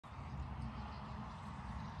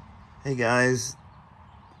Hey guys,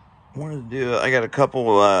 I got a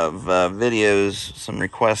couple of videos, some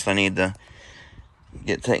requests I need to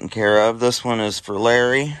get taken care of. This one is for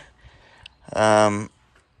Larry. Larry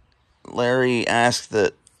asked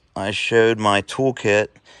that I showed my toolkit,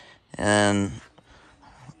 and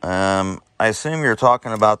I assume you're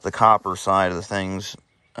talking about the copper side of the things,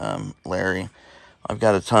 Larry. I've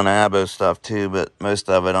got a ton of abo stuff too, but most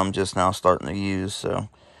of it I'm just now starting to use, so.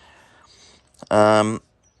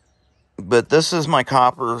 But this is my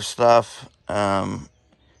copper stuff.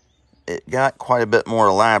 It got quite a bit more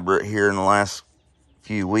elaborate here in the last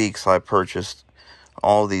few weeks. I purchased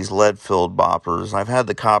all these lead-filled boppers. I've had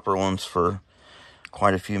the copper ones for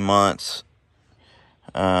quite a few months.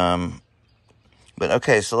 But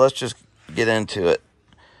okay, so let's just get into it.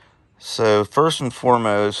 So first and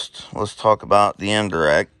foremost, let's talk about the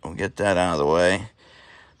indirect. We'll get that out of the way.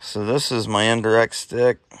 So this is my indirect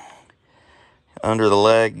stick, under the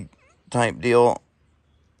leg type deal.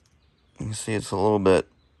 You can see it's a little bit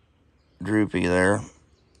droopy there.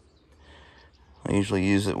 I usually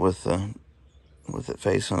use it with it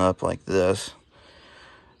facing up like this.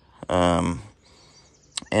 And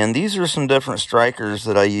these are some different strikers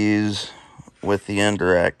that I use with the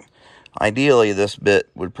indirect. Ideally, this bit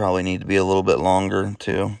would probably need to be a little bit longer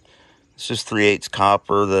too. It's just 3/8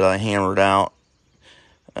 copper that I hammered out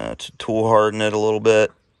to tool harden it a little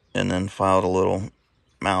bit, and then filed a little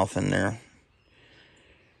mouth in there.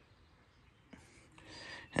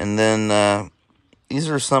 And then these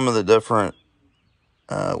are some of the different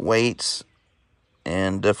weights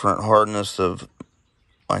and different hardness of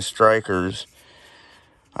my strikers.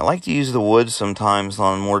 I like to use the wood sometimes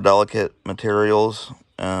on more delicate materials,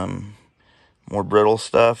 more brittle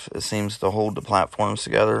stuff. It seems to hold the platforms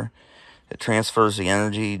together. It transfers the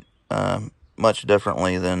energy much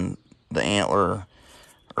differently than the antler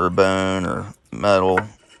or bone or metal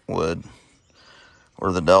wood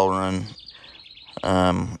or the Delrin.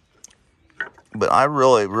 But I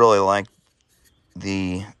really like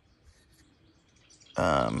the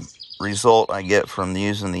result I get from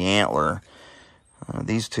using the antler.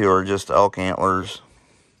 These two are just elk antlers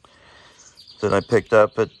that I picked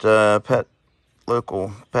up at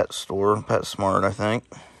local pet store, PetSmart, I think.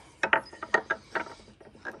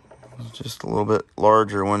 Just a little bit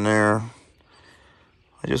larger one there.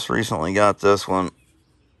 I just recently got this one.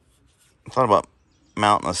 I thought about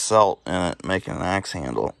mounting a celt in it, making an axe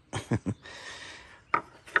handle.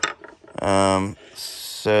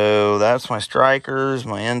 So that's my strikers,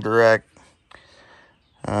 my indirect.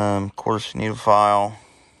 Of course, you need a file.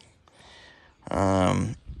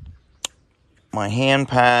 My hand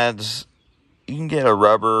pads, you can get a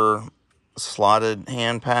rubber slotted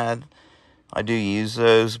hand pad. I do use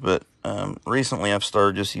those, but recently I've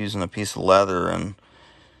started just using a piece of leather and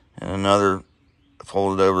another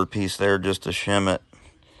folded over piece there just to shim it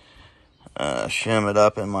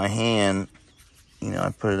up in my hand. You know,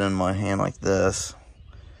 I put it in my hand like this.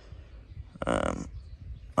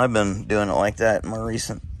 I've been doing it like that in my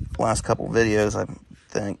last couple videos, I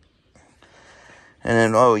think. And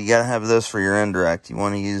then, you gotta have this for your indirect. You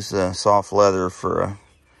want to use soft leather for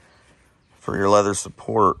your leather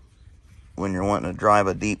support when you're wanting to drive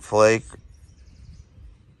a deep flake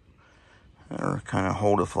or kind of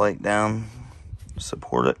hold a flake down,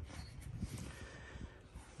 support it.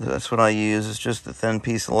 That's what I use. It's just a thin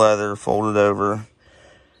piece of leather folded over.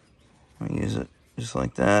 I use it just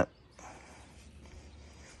like that.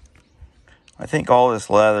 I think all this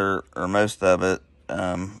leather, or most of it,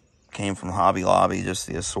 came from Hobby Lobby, just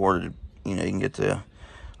the assorted, you can get the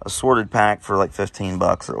assorted pack for like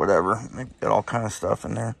 $15 or whatever. They've got all kind of stuff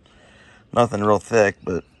in there. Nothing real thick,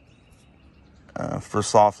 but for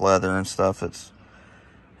soft leather and stuff, it's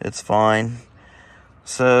fine.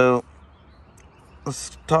 So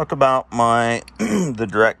let's talk about the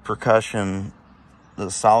direct percussion, the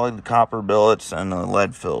solid copper billets and the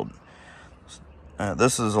lead filled.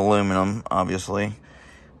 This is aluminum, obviously,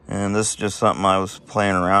 and this is just something I was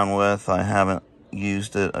playing around with. I haven't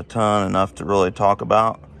used it a ton, enough to really talk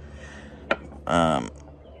about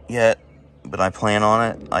yet, but I plan on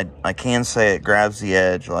it. I can say it grabs the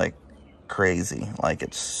edge like crazy, like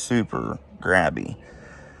it's super grabby.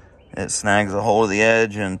 It snags a hold of the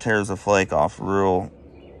edge and tears the flake off real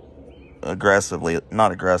aggressively.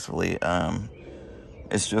 Not aggressively,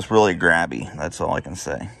 it's just really grabby. That's all I can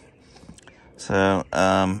say. So,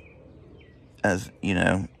 as you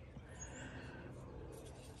know,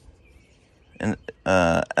 and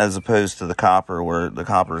as opposed to the copper, where the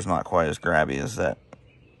copper is not quite as grabby as that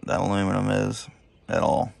aluminum is at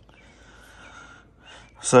all.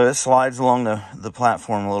 So it slides along the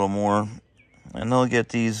platform a little more, and they'll get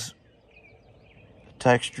these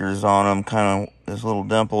textures on them. Kind of, those little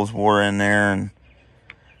dimples wore in there, and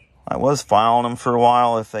I was filing them for a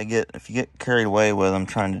while. If you get carried away with them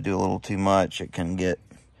trying to do a little too much, it can get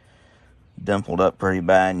dimpled up pretty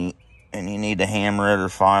bad, and you need to hammer it or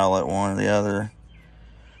file it, one or the other.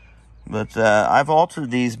 But I've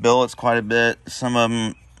altered these billets quite a bit. Some of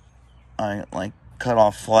them I like cut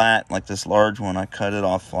off flat, like this large one. I cut it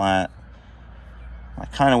off flat. I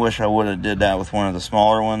kind of wish I would have did that with one of the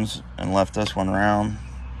smaller ones and left this one round,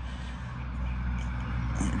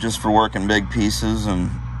 just for working big pieces and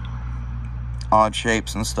odd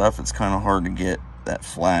shapes and stuff. It's kind of hard to get that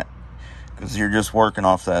flat because you're just working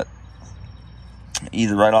off that,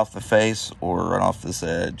 either right off the face or right off this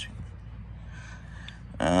edge.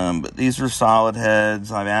 But these are solid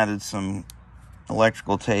heads. I've added some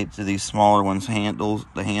electrical tape to these smaller ones, the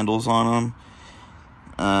handles on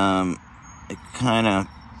them. It kind of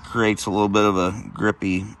creates a little bit of a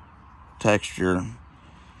grippy texture.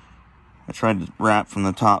 I tried to wrap from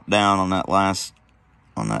the top down on that last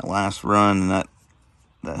run, and that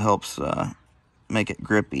helps make it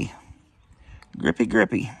grippy.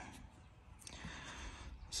 Grippy.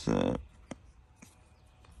 So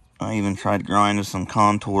I even tried grinding some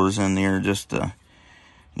contours in there just to,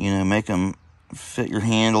 make them fit your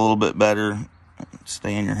hand a little bit better,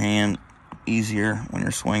 stay in your hand easier when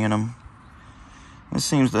you're swinging them. This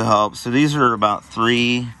seems to help. So these are about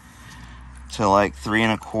 3 to like 3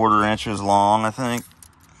 1/4 inches long, I think.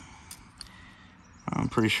 I'm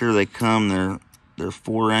pretty sure they come, they're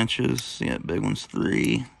 4 inches. Yeah, big one's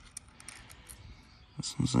 3.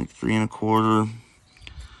 This one's like 3 1/4.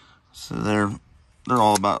 So they're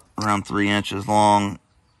all about around 3 inches long.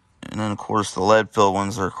 And then of course the lead-filled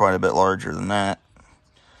ones are quite a bit larger than that.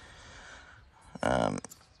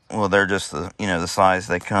 Well, they're just the size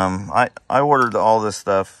they come. I ordered all this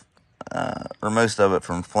stuff, or most of it,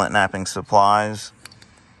 from Flint knapping supplies.com.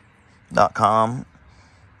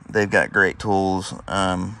 They've got great tools.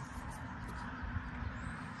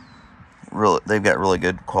 They've got really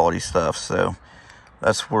good quality stuff. So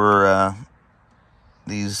that's where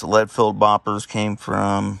these lead-filled boppers came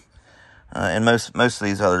from, and most of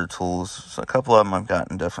these other tools. So a couple of them I've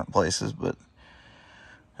got in different places, but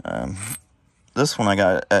this one I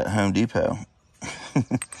got at Home Depot.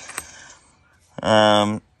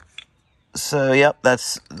 So yep,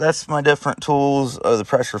 that's my different tools. Oh, the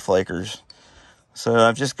pressure flakers. So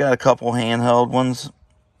I've just got a couple handheld ones,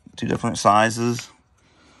 2 different sizes.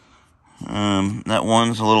 That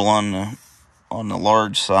one's a little on the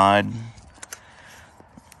large side.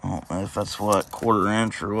 I don't know if that's what, 1/4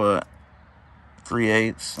 inch or what,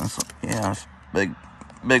 3/8. That's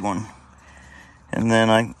big one. And then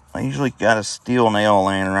I usually got a steel nail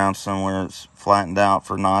laying around somewhere that's flattened out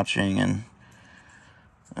for notching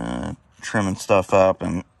and trimming stuff up,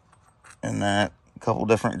 and that. A couple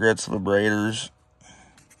different grits of abraders.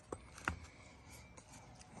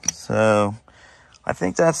 So I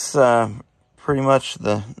think that's pretty much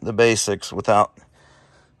the basics, without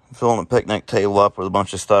filling a picnic table up with a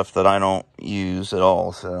bunch of stuff that I don't use at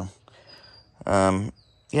all. So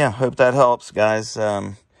yeah, hope that helps, guys.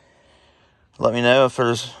 Let me know if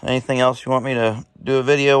there's anything else you want me to do a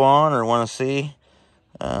video on or want to see.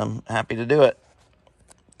 Happy to do it.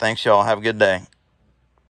 Thanks, y'all. Have a good day.